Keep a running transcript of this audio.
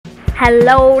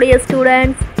Hello dear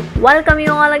students, welcome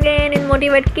you all again in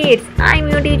Motivate Kids. I'm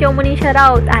your teacher Manisha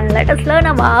Raut and let us learn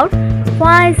about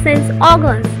 5 sense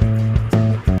organs.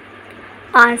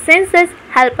 Our senses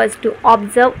help us to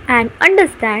observe and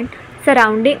understand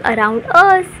surrounding around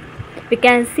us. We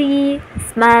can see,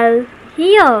 smell,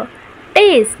 hear,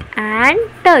 taste and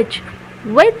touch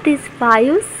with these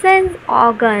 5 sense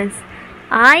organs: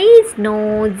 eyes,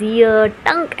 nose, ear,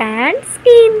 tongue and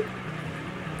skin.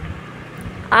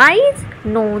 Eyes,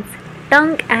 nose,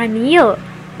 tongue and ear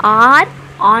are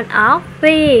on our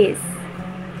face,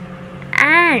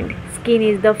 and skin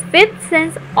is the 5th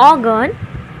sense organ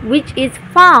which is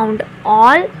found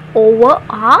all over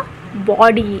our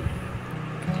body.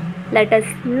 Let us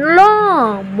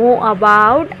learn more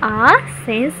about our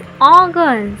sense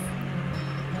organs.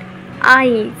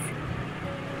 Eyes.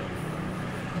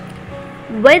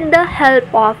 With the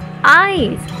help of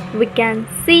eyes, we can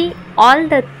see all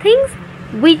the things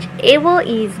whichever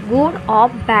is good or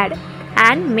bad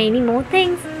and many more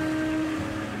things.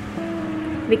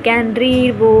 We can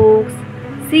read books,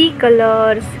 see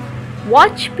colors,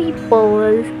 watch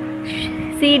people,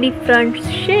 see different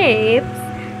shapes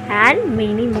and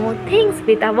many more things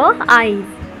with our eyes.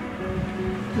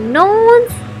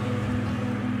 Nose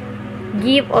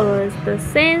give us the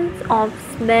sense of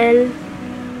smell.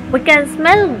 We can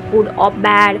smell good or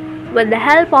bad with the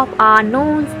help of our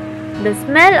nose. The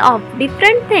smell of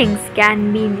different things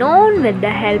can be known with the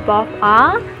help of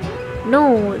our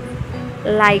nose,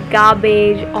 like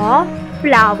garbage or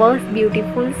flowers'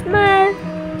 beautiful smell.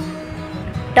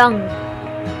 Tongue.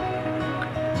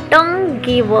 Tongue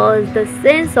gives us the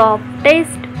sense of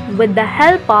taste with the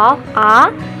help of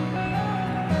our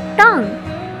tongue,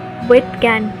 which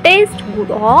can taste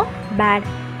good or bad,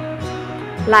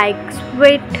 like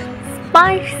sweet,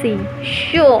 spicy,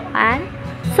 sour and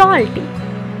salty.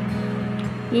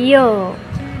 Ear.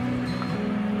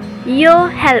 Ear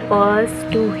help us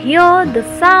to hear the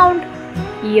sound.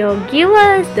 Ear give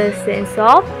us the sense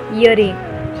of hearing.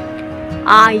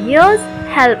 Our ears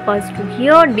help us to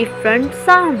hear different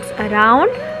sounds around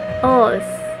us,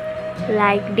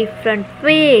 like different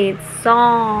waves,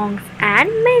 songs and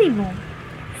many more.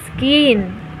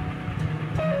 Skin.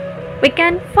 We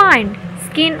can find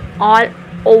skin all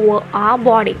over our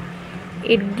body.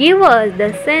 It gives us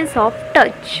the sense of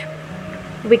touch.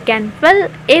 We can feel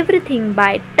everything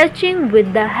by touching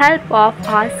with the help of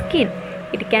our skin.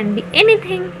 It can be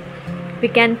anything. We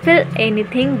can feel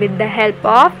anything with the help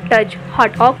of touch,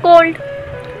 hot or cold.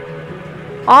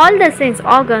 All the sense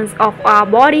organs of our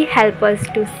body help us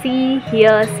to see,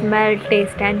 hear, smell,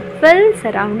 taste and feel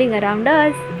surrounding around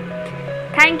us.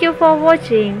 Thank you for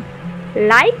watching.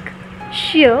 Like,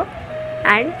 share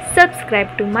and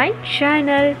subscribe to my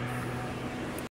channel.